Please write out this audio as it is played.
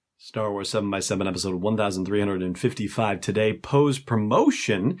Star Wars 7x7 episode 1355 today. Poe's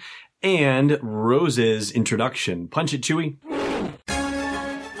promotion and Rose's introduction. Punch it, Chewie.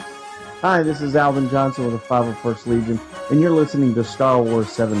 Hi, this is Alvin Johnson with the 501st Legion, and you're listening to Star Wars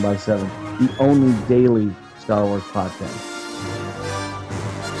 7x7, the only daily Star Wars podcast.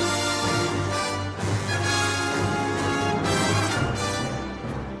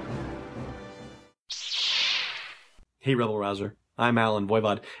 Hey, Rebel Rouser. I'm Alan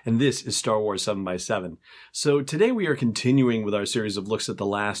Voivod, and this is Star Wars 7x7. So today we are continuing with our series of looks at The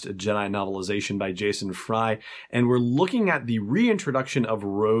Last Jedi novelization by Jason Fry, and we're looking at the reintroduction of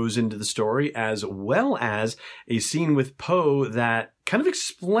Rose into the story, as well as a scene with Poe that kind of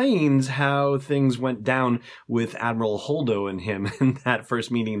explains how things went down with Admiral Holdo and him in that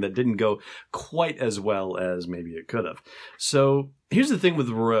first meeting that didn't go quite as well as maybe it could have. So here's the thing with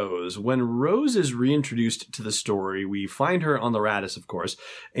Rose. When Rose is reintroduced to the story, we find her on the Raddus, of course,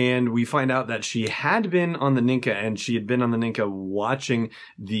 and we find out that she had been on the Ninka, and she had been on the Ninka watching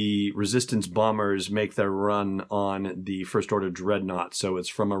the Resistance bombers make their run on the First Order Dreadnought. So it's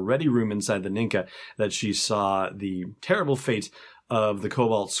from a ready room inside the Ninka that she saw the terrible fate of the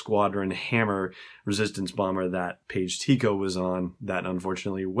Cobalt Squadron Hammer Resistance bomber that Paige Tico was on, that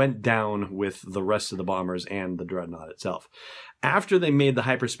unfortunately went down with the rest of the bombers and the Dreadnought itself. After they made the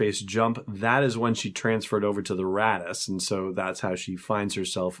hyperspace jump, that is when she transferred over to the Raddus, and so that's how she finds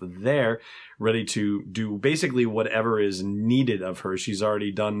herself there, ready to do basically whatever is needed of her. She's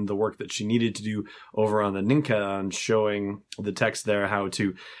already done the work that she needed to do over on the Ninka, on showing the text there how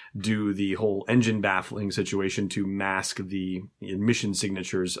to do the whole engine baffling situation to mask the emission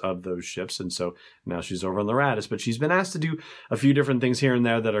signatures of those ships, and so now she's over on the Raddus. But she's been asked to do a few different things here and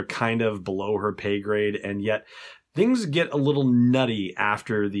there that are kind of below her pay grade, and yet things get a little nutty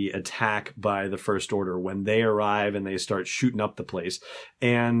after the attack by the First Order when they arrive and they start shooting up the place.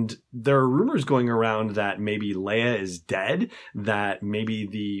 And there are rumors going around that maybe Leia is dead, that maybe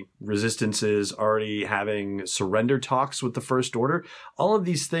the Resistance is already having surrender talks with the First Order. All of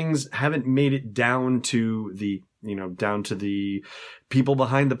these things haven't made it down to the people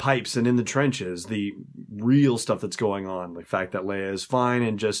behind the pipes and in the trenches, the real stuff that's going on. The fact that Leia is fine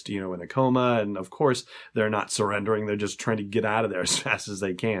and just, in a coma. And of course, they're not surrendering. They're just trying to get out of there as fast as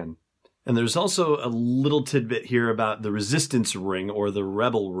they can. And there's also a little tidbit here about the Resistance ring, or the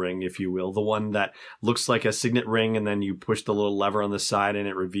Rebel ring, if you will, the one that looks like a signet ring, and then you push the little lever on the side and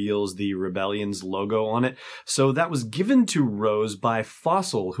it reveals the Rebellion's logo on it. So that was given to Rose by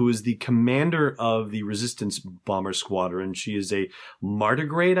Fossil, who is the commander of the Resistance bomber squadron. She is a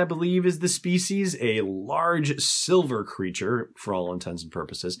martigrade, I believe is the species, a large silver creature for all intents and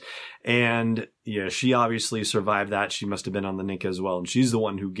purposes. And yeah, she obviously survived that. She must have been on the Ninka as well. And she's the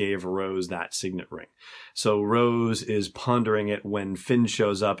one who gave Rose that signet ring. So Rose is pondering it when Finn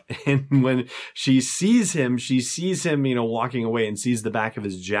shows up. And when she sees him, walking away, and sees the back of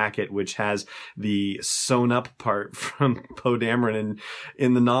his jacket, which has the sewn up part from Poe Dameron. And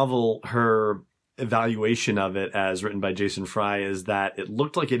in the novel, her evaluation of it, as written by Jason Fry, is that it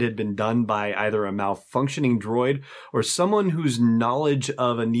looked like it had been done by either a malfunctioning droid or someone whose knowledge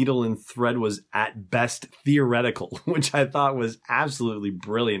of a needle and thread was at best theoretical, which I thought was absolutely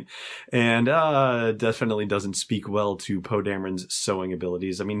brilliant, and definitely doesn't speak well to Poe Dameron's sewing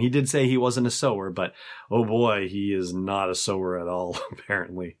abilities. I mean, he did say he wasn't a sewer, but oh boy, he is not a sewer at all,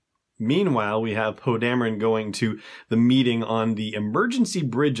 apparently. Meanwhile, we have Poe Dameron going to the meeting on the emergency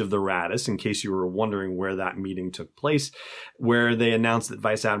bridge of the Raddus, in case you were wondering where that meeting took place, where they announced that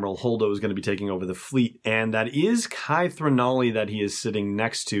Vice Admiral Holdo is going to be taking over the fleet, and that is Kai Threnali that he is sitting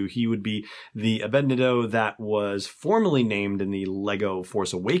next to. He would be the Abednego that was formerly named in the Lego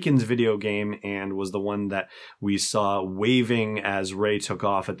Force Awakens video game, and was the one that we saw waving as Rey took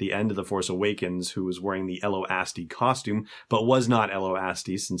off at the end of the Force Awakens, who was wearing the Elo Asti costume, but was not Elo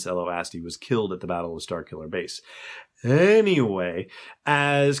Asti, since Elo Asti was killed at the Battle of Starkiller Base. Anyway,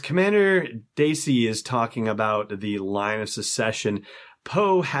 as Commander Dacey is talking about the line of succession,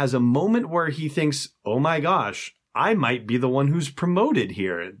 Poe has a moment where he thinks, oh my gosh, I might be the one who's promoted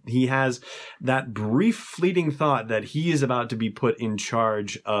here. He has that brief fleeting thought that he is about to be put in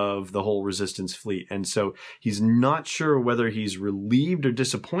charge of the whole Resistance fleet. And so he's not sure whether he's relieved or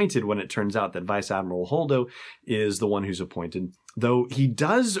disappointed when it turns out that Vice Admiral Holdo is the one who's appointed. Though he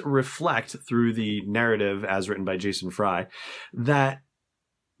does reflect through the narrative, as written by Jason Fry, that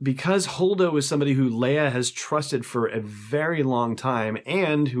because Holdo is somebody who Leia has trusted for a very long time,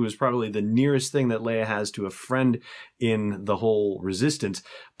 and who is probably the nearest thing that Leia has to a friend in the whole Resistance,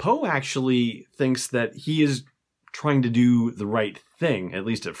 Poe actually thinks that he is trying to do the right thing, at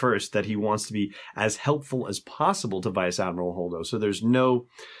least at first, that he wants to be as helpful as possible to Vice Admiral Holdo. So there's no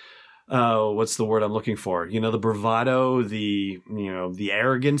what's the word I'm looking for? The bravado, the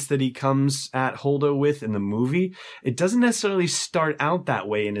arrogance that he comes at Holdo with in the movie. It doesn't necessarily start out that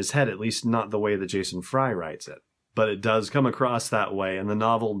way in his head, at least not the way that Jason Fry writes it. But it does come across that way, and the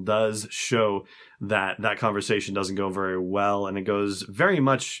novel does show that conversation doesn't go very well, and it goes very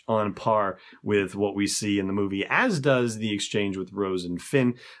much on par with what we see in the movie, as does the exchange with Rose and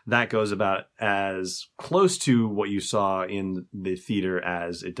Finn. That goes about as close to what you saw in the theater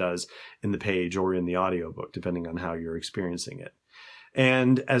as it does in the page or in the audiobook, depending on how you're experiencing it.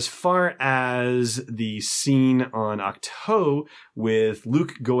 And as far as the scene on Ahch-To with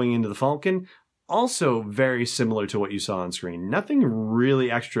Luke going into the Falcon, also very similar to what you saw on screen. Nothing really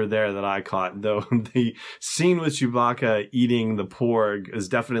extra there that I caught, though the scene with Chewbacca eating the porg is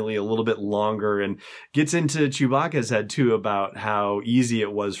definitely a little bit longer and gets into Chewbacca's head too about how easy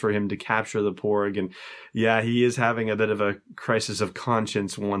it was for him to capture the porg. And yeah, he is having a bit of a crisis of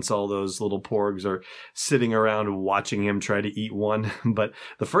conscience once all those little porgs are sitting around watching him try to eat one. But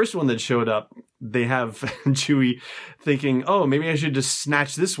the first one that showed up, they have Chewie thinking, oh, maybe I should just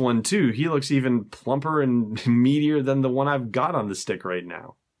snatch this one too. He looks even plumper and meatier than the one I've got on the stick right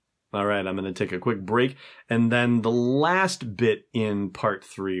now. All right, I'm going to take a quick break. And then the last bit in part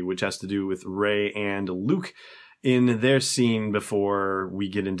 3, which has to do with Rey and Luke in their scene before we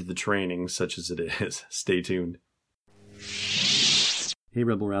get into the training, such as it is. Stay tuned. Hey,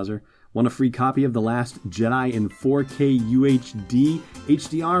 Rebel Rouser. Want a free copy of The Last Jedi in 4K UHD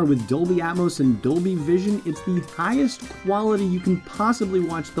HDR with Dolby Atmos and Dolby Vision? It's the highest quality you can possibly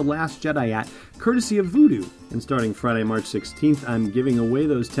watch The Last Jedi at, courtesy of Vudu. And starting Friday, March 16th, I'm giving away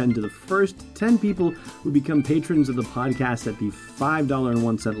those 10 to the first 10 people who become patrons of the podcast at the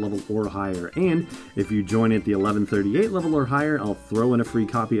 $5.01 level or higher. And if you join at the $11.38 level or higher, I'll throw in a free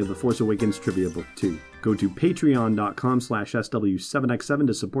copy of The Force Awakens Trivia Book too. Go to patreon.com/SW7X7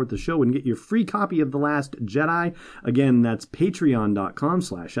 to support the show and get your free copy of The Last Jedi. Again, that's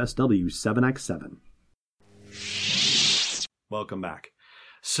patreon.com/SW7X7. Welcome back.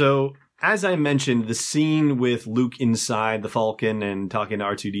 So, as I mentioned, the scene with Luke inside the Falcon and talking to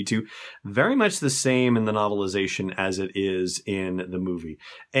R2-D2, very much the same in the novelization as it is in the movie.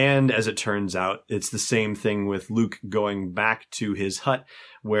 And as it turns out, it's the same thing with Luke going back to his hut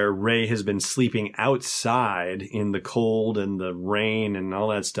where Rey has been sleeping outside in the cold and the rain and all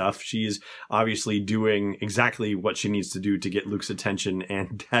that stuff. She's obviously doing exactly what she needs to do to get Luke's attention.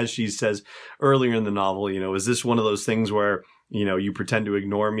 And as she says earlier in the novel, is this one of those things where you pretend to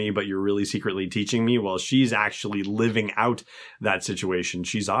ignore me, but you're really secretly teaching me? Well, she's actually living out that situation.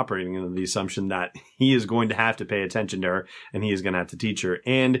 She's operating under the assumption that he is going to have to pay attention to her and he is going to have to teach her.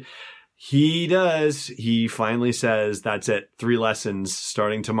 And he does. He finally says, that's it, 3 lessons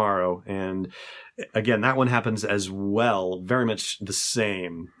starting tomorrow. And again, that one happens as well, very much the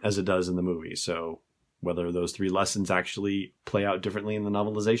same as it does in the movie. So whether those 3 lessons actually play out differently in the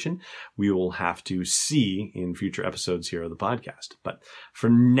novelization, we will have to see in future episodes here of the podcast. But for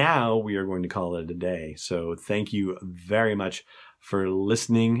now, we are going to call it a day. So thank you very much for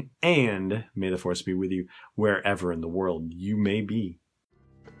listening, and may the Force be with you wherever in the world you may be.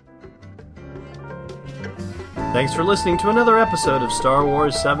 Thanks for listening to another episode of Star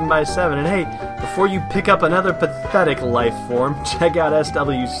Wars 7x7. And hey, before you pick up another pathetic life form, check out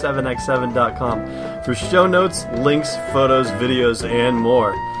SW7x7.com for show notes, links, photos, videos, and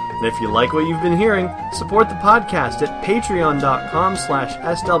more. And if you like what you've been hearing, support the podcast at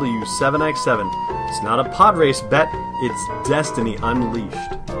patreon.com/SW7x7. It's not a pod race bet, it's Destiny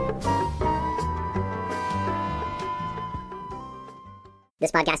Unleashed.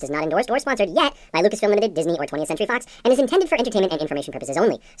 This podcast is not endorsed or sponsored yet by Lucasfilm Limited, Disney, or 20th Century Fox, and is intended for entertainment and information purposes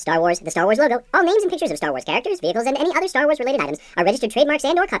only. Star Wars, the Star Wars logo, all names and pictures of Star Wars characters, vehicles, and any other Star Wars-related items are registered trademarks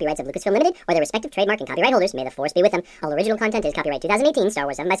and/or copyrights of Lucasfilm Limited or their respective trademark and copyright holders. May the Force be with them. All original content is copyright 2018 Star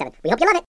Wars 7x7. We hope you love it.